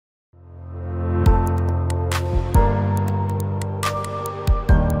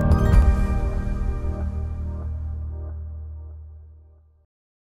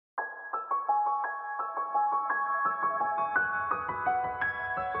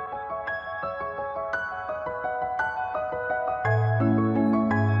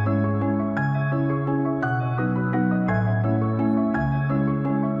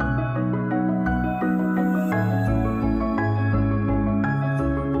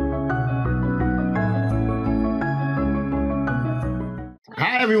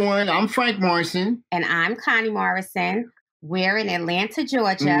Hi, everyone. I'm Frank Morrison. And I'm Connie Morrison. We're in Atlanta,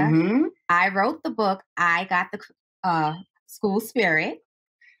 Georgia. Mm-hmm. I wrote the book, I Got the School Spirit.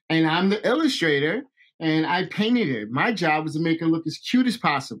 And I'm the illustrator, and I painted her. My job was to make her look as cute as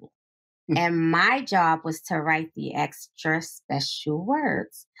possible. And my job was to write the extra special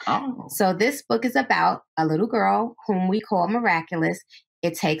words. Oh. So this book is about a little girl whom we call Miraculous.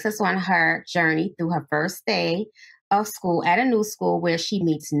 It takes us on her journey through her first day of school at a new school where she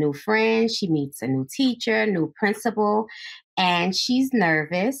meets new friends, she meets a new teacher, new principal, and she's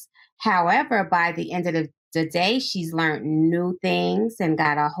nervous. However, by the end of the day, she's learned new things and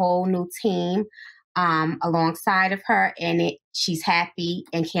got a whole new team alongside of her, and she's happy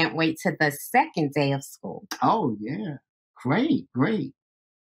and can't wait to the second day of school. Oh, yeah. Great.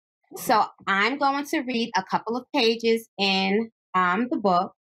 So I'm going to read a couple of pages in the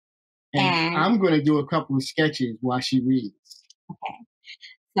book. And I'm going to do a couple of sketches while she reads. Okay.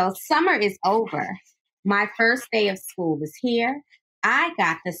 So summer is over. My first day of school is here. I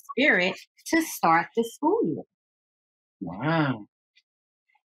got the spirit to start the school year. Wow.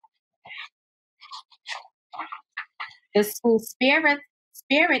 The school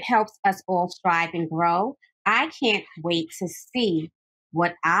spirit helps us all strive and grow. I can't wait to see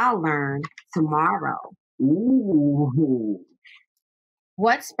what I'll learn tomorrow. Ooh.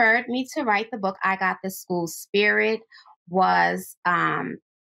 What spurred me to write the book, I Got the School Spirit, was our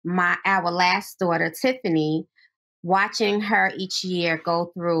last daughter, Tiffany, watching her each year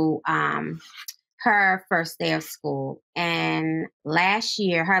go through her first day of school. And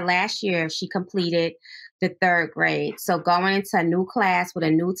her last year, she completed the third grade. So going into a new class with a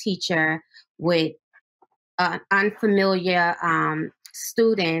new teacher with unfamiliar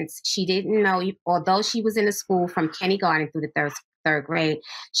students, she didn't know, although she was in the school from kindergarten through the third grade,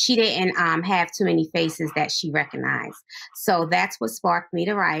 she didn't have too many faces that she recognized. So that's what sparked me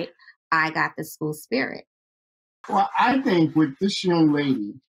to write I Got the School Spirit. Well, I think with this young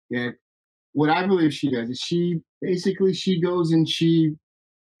lady, that what I believe she does is she goes and she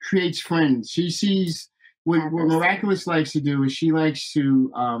creates friends. She sees what Miraculous likes to do is she likes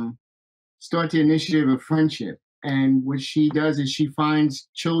to start the initiative of friendship. And what she does is she finds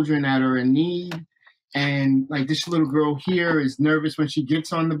children that are in need. And like this little girl here is nervous when she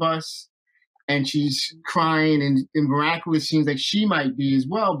gets on the bus and she's crying, and Miraculous seems like she might be as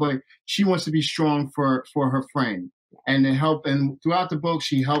well, but she wants to be strong for her friend and to help. And throughout the book,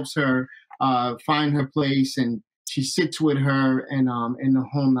 she helps her find her place, and she sits with her and in the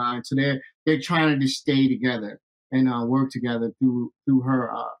whole nine. So they're trying to just stay together and work together through her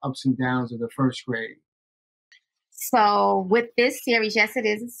ups and downs of the first grade. So with this series, yes, it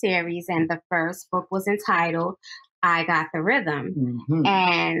is a series, and the first book was entitled I Got the Rhythm. Mm-hmm.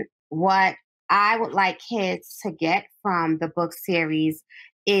 And what I would like kids to get from the book series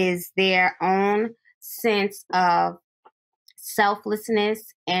is their own sense of selflessness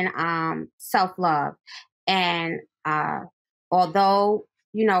and self-love. And although,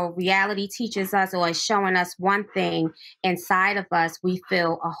 reality teaches us or is showing us one thing, inside of us, we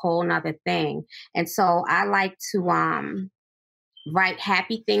feel a whole nother thing. And so I like to write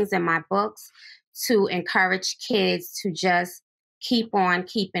happy things in my books to encourage kids to just keep on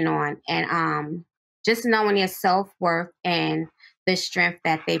keeping on, and just knowing their self-worth and the strength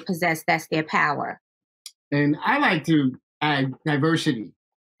that they possess, that's their power. And I like to add diversity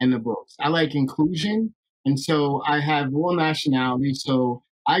in the books. I like inclusion. And so I have all nationalities. So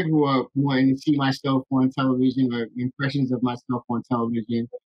I grew up wanting to see myself on television or impressions of myself on television.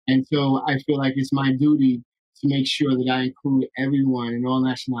 And so I feel like it's my duty to make sure that I include everyone in all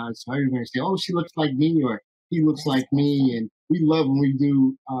nationalities. So everyone say, oh, she looks like me, or he looks like me. And we love when we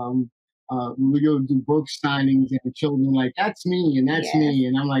do go do book signings and the children like, that's me and that's me.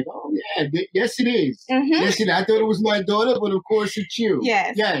 And I'm like, oh, yeah, yes, it is. Mm-hmm. Yes, it is. I thought it was my daughter, but of course it's you.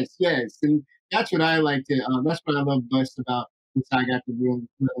 Yes. And that's what I like to, that's what I love best about this I Got the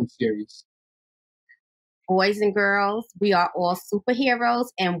Rhythm series. Boys and girls, we are all superheroes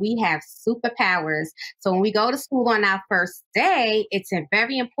and we have superpowers. So when we go to school on our first day, it's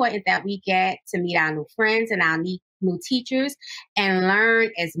very important that we get to meet our new friends and our new teachers and learn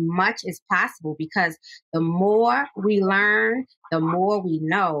as much as possible, because the more we learn, the more we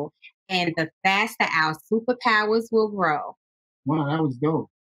know, and the faster our superpowers will grow. Wow, that was dope.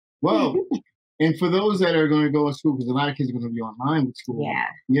 Well, and for those that are going to go to school, because a lot of kids are going to be online with school.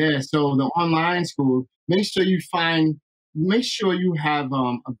 Yeah. So the online school, make sure you have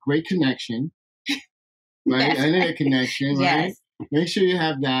a great connection, right? Yes. Internet connection, right? Yes. Make sure you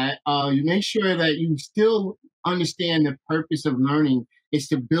have that. You make sure that you still understand the purpose of learning is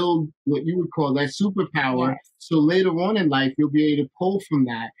to build what you would call that superpower. Yes. So later on in life, you'll be able to pull from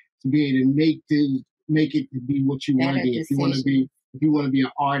that to be able to make it to be what you want to be. If you want to be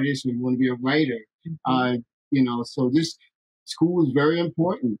an artist or you want to be a writer, so this school is very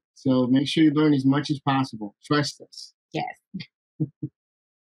important. So make sure you learn as much as possible. Trust us. Yes.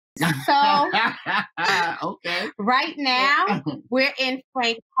 So, okay. Right now, we're in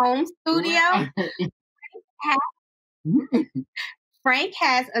Frank's home studio. Frank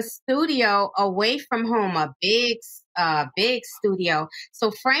has a studio away from home, a big studio.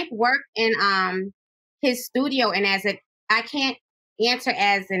 So Frank worked in his studio, and I can't answer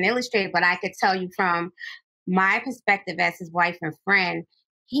as an illustrator, but I could tell you from my perspective as his wife and friend,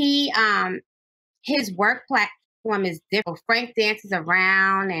 his work platform is different. Frank dances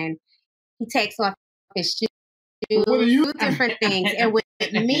around and he takes off his shoes, do different things. And with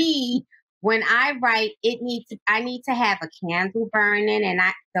me, when I write, I need to have a candle burning, and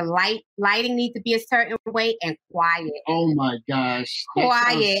the lighting needs to be a certain way and quiet. Oh my gosh,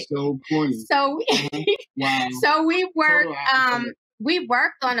 quiet. So corny. So wow. So we worked. We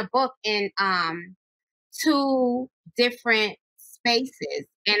worked on a book in 2 different spaces,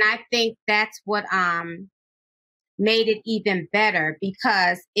 and I think that's what made it even better,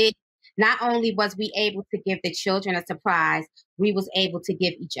 because it not only was we able to give the children a surprise, we was able to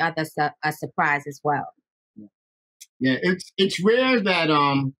give each other a surprise as well. Yeah, it's rare that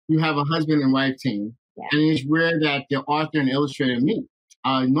you have a husband and wife team, and it's rare that the author and illustrator meet.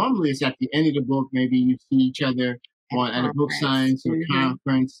 Normally, it's at the end of the book. Maybe you see each other at a book signing or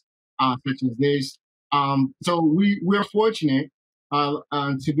conference such as this. So we're fortunate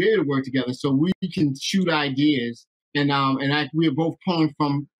to be able to work together, so we can shoot ideas. And we are both pulling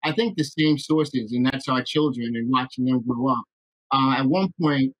from, I think, the same sources, and that's our children and watching them grow up. At one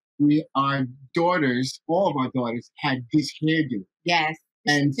point, our daughters, all of our daughters, had this hairdo. Yes.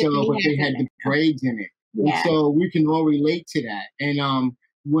 And so, but they had the braids in it. Yeah. And so we can all relate to that. And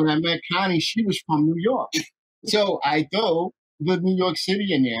when I met Connie, she was from New York. So I throw the New York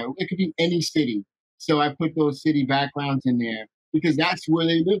City in there. It could be any city. So I put those city backgrounds in there because that's where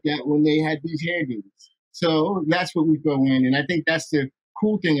they lived at when they had these hairdos. So that's what we throw in. And I think that's the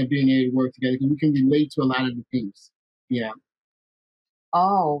cool thing of being able to work together, because we can relate to a lot of the things. Yeah.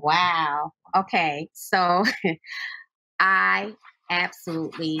 Oh, wow. Okay. So I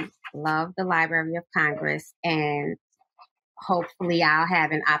absolutely love the Library of Congress, and hopefully I'll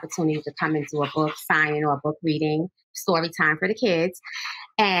have an opportunity to come and do a book signing or a book reading, story time for the kids.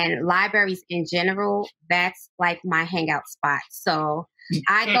 And libraries in general, that's like my hangout spot. So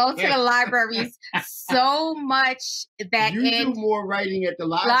I go to the libraries so much that you do more writing at the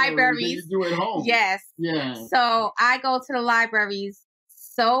libraries than you do at home. Yes. Yeah. So I go to the libraries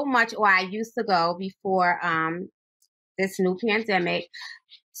so much, or I used to go before this new pandemic,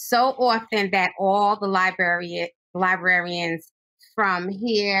 so often that all the librarians from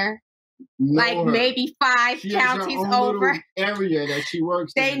here, like maybe 5 counties over, area that she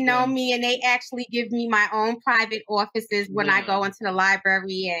works they know me, and they actually give me my own private offices when I go into the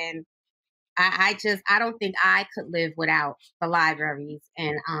library. And I don't think I could live without the libraries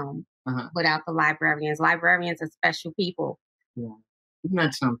and without the librarians. Librarians are special people. Yeah. Isn't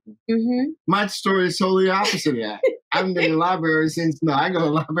that something? Mm-hmm. My story is totally opposite of that. I haven't been in the library I go to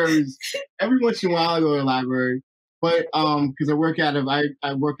libraries every once in a while. I go to the library. But because I work out of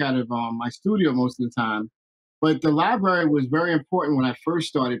my studio most of the time. But the library was very important when I first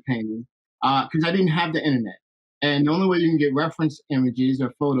started painting, because I didn't have the internet. And the only way you can get reference images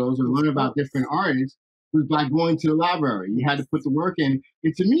or photos or learn about different artists was by going to the library. You had to put the work in.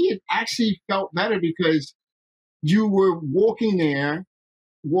 And to me, it actually felt better because you were walking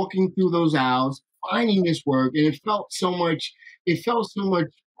through those aisles, finding this work, and it felt so much,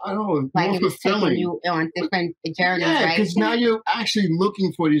 I don't know, like more it was fulfilling. Taking you on different journeys, right? Yeah, because now you're actually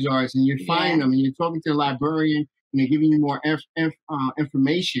looking for these artists, and you're finding them, and you're talking to the librarian, and they're giving you more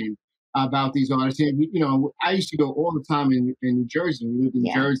information about these artists. And, I used to go all the time in New Jersey. We lived in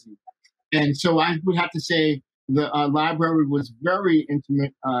New Jersey. And so I would have to say the library was very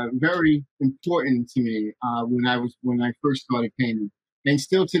intimate, very important to me when I first started painting. And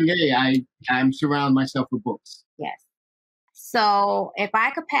still today, I'm surrounding myself with books. Yes. So if I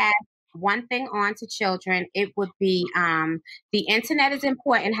could pass one thing on to children, it would be the internet is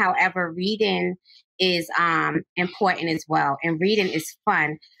important. However, reading is important as well. And reading is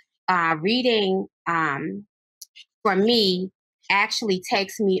fun. Reading, for me, actually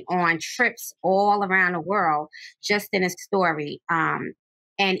takes me on trips all around the world just in a story.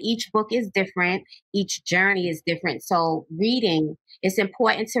 And each book is different. Each journey is different. So reading, it's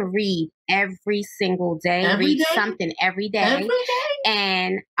important to read every single day. Read something every day. Every day?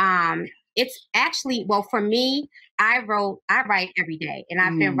 And it's actually, well, for me, I write every day, and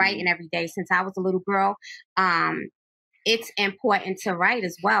I've been writing every day since I was a little girl. It's important to write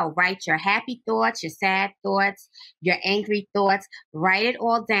as well. Write your happy thoughts, your sad thoughts, your angry thoughts. Write it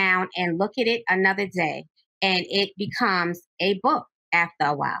all down and look at it another day. And it becomes a book after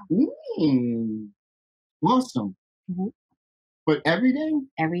a while. Awesome. But every day?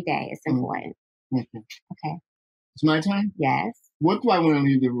 Every day. It's important. Okay. It's my time? Yes. What do I want to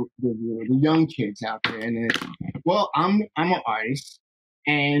leave the young kids out there? And well, I'm an artist.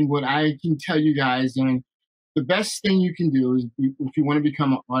 And what I can tell you guys, and the best thing you can do is, if you want to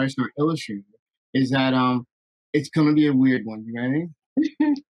become an artist or illustrator, is that it's going to be a weird one. You ready?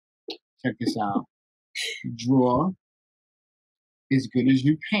 Check this out. Draw as good as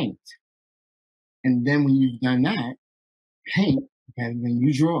you paint. And then when you've done that, paint better than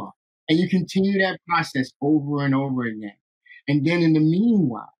you draw. And you continue that process over and over again. And then in the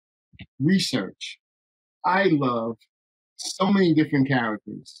meanwhile, research. I love so many different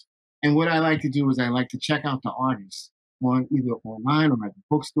characters. And what I like to do is I like to check out the artists on either online or at the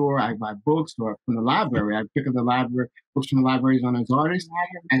bookstore. I buy books, or from the library. I pick up the library books from the libraries on those artists.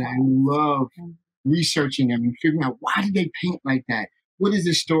 And I love researching them and figuring out, why did they paint like that? What is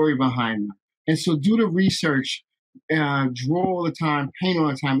the story behind them? And so do the research, draw all the time, paint all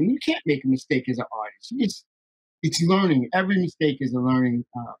the time. And you can't make a mistake as an artist. It's learning. Every mistake is a learning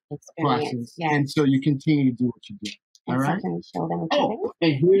process. Yes. And so you continue to do what you do. All right? Oh,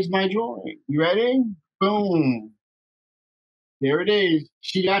 and here's my drawing. You ready? Boom. There it is.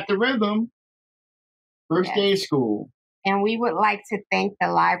 She got the rhythm. First day of school. And we would like to thank the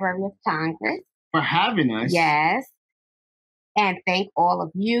Library of Congress for having us. Yes. And thank all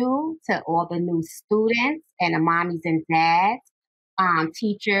of you, to all the new students and the mommies and dads,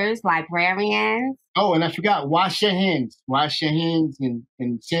 teachers, librarians. Oh, and I forgot, wash your hands. Wash your hands and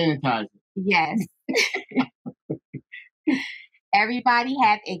sanitize it. Yes. Everybody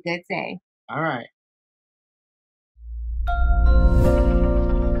have a good day. All right.